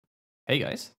Hey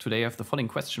guys, today I have the following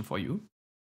question for you.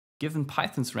 Given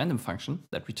Python's random function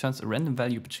that returns a random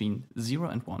value between 0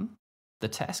 and 1, the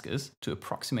task is to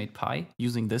approximate pi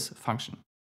using this function.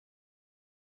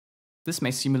 This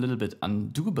may seem a little bit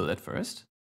undoable at first,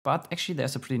 but actually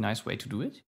there's a pretty nice way to do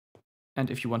it.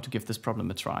 And if you want to give this problem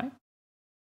a try,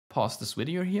 pause this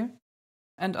video here,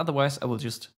 and otherwise I will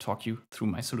just talk you through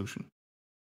my solution.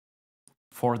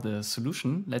 For the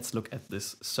solution, let's look at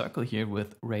this circle here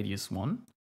with radius 1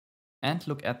 and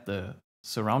look at the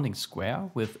surrounding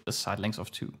square with a side length of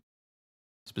 2.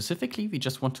 Specifically, we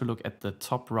just want to look at the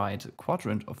top right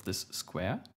quadrant of this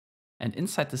square, and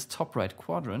inside this top right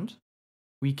quadrant,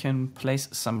 we can place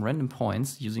some random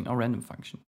points using our random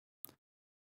function.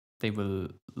 They will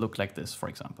look like this, for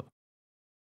example.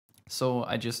 So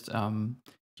I just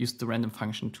used the random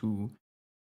function to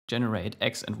generate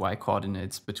x and y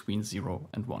coordinates between 0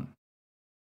 and 1.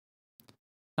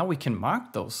 Now we can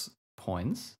mark those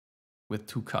points with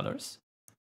two colors.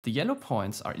 The yellow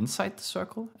points are inside the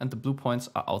circle and the blue points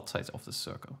are outside of the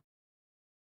circle.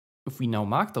 If we now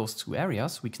mark those two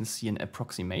areas, we can see an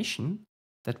approximation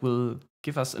that will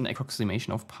give us an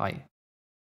approximation of pi.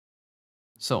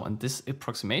 So, and this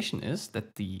approximation is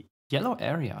that the yellow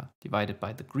area divided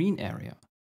by the green area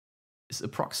is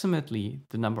approximately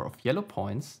the number of yellow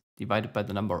points divided by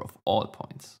the number of all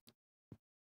points.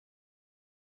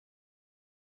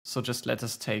 So just let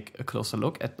us take a closer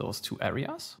look at those two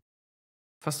areas.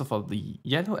 First of all, the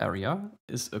yellow area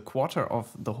is a quarter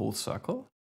of the whole circle.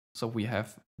 So we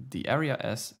have the area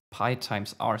as pi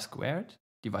times r squared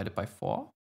divided by 4.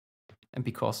 And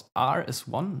because r is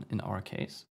 1 in our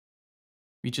case,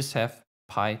 we just have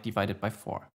pi divided by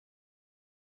 4.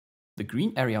 The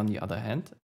green area, on the other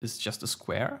hand, is just a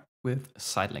square with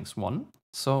side length 1,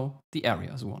 so the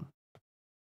area is 1.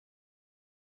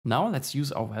 Now let's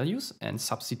use our values and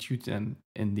substitute them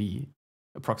in the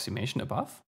approximation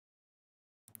above.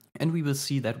 And we will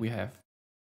see that we have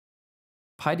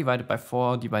pi divided by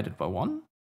 4 divided by 1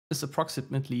 is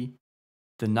approximately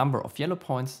the number of yellow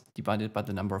points divided by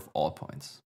the number of all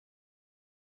points.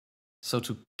 So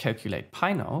to calculate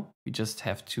pi now, we just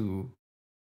have to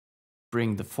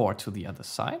bring the 4 to the other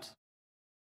side.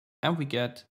 And we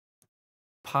get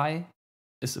pi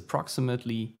is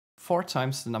approximately 4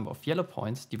 times the number of yellow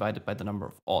points divided by the number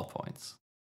of all points.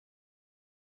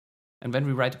 And when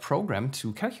we write a program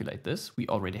to calculate this, we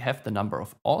already have the number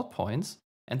of all points.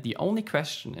 And the only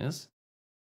question is,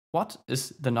 what is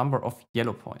the number of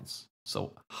yellow points?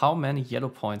 So how many yellow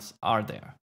points are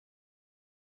there?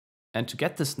 And to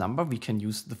get this number, we can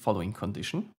use the following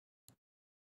condition.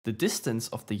 The distance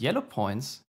of the yellow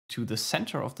points to the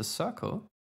center of the circle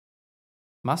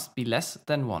must be less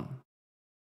than 1.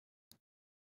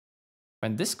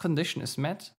 When this condition is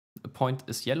met, the point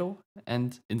is yellow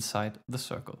and inside the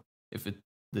circle. If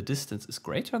the distance is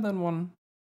greater than 1,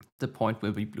 the point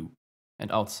will be blue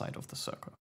and outside of the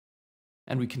circle.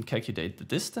 And we can calculate the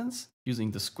distance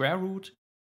using the square root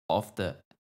of the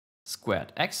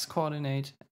squared x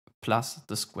coordinate plus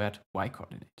the squared y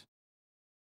coordinate.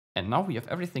 And now we have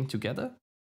everything together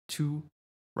to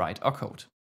write our code.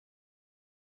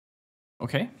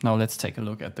 Okay, now let's take a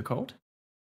look at the code.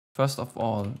 First of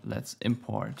all, let's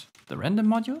import the random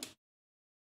module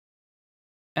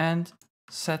and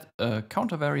set a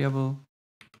counter variable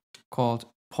called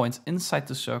points inside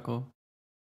the circle,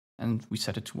 and we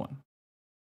set it to 1.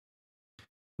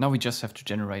 Now we just have to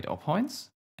generate our points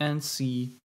and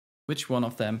see which one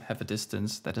of them have a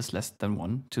distance that is less than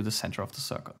 1 to the center of the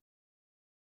circle.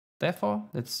 Therefore,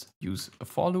 let's use a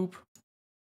for loop,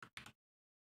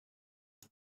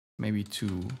 maybe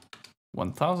to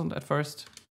 1000 at first,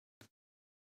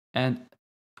 and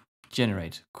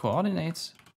generate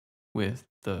coordinates with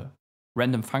the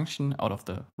random function out of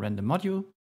the random module.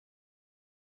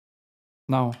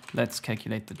 Now let's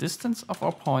calculate the distance of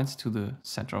our points to the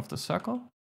center of the circle.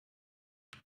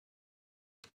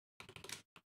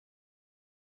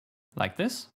 Like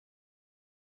this.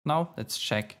 Now let's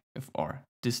check if our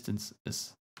distance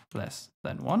is less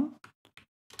than 1.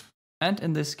 And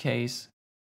in this case,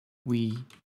 we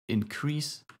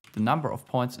increase the number of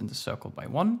points in the circle by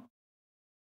 1.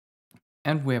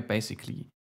 And we're basically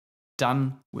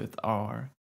done with our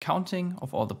counting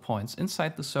of all the points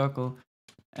inside the circle.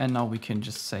 And now we can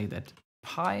just say that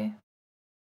pi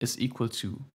is equal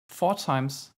to 4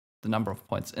 times the number of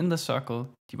points in the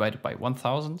circle divided by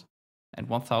 1000. And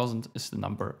 1000 is the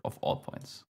number of all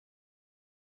points.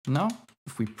 Now,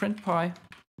 if we print pi,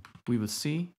 we will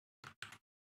see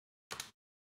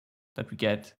that we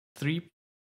get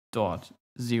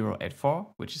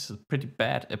 3.084, which is a pretty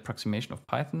bad approximation of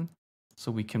Python.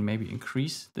 So we can maybe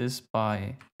increase this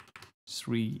by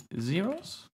 3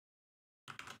 zeros.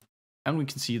 And we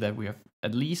can see that we have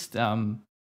at least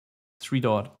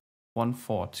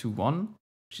 3.1421,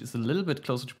 which is a little bit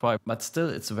closer to pi, but still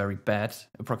it's a very bad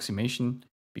approximation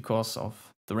because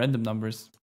of the random numbers.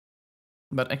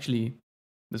 But actually,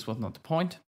 this was not the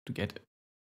point, to get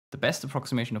the best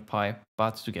approximation of pi,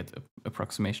 but to get an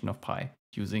approximation of pi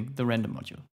using the random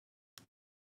module.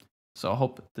 So I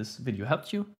hope this video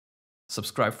helped you.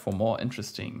 Subscribe for more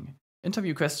interesting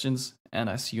interview questions, and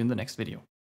I see you in the next video.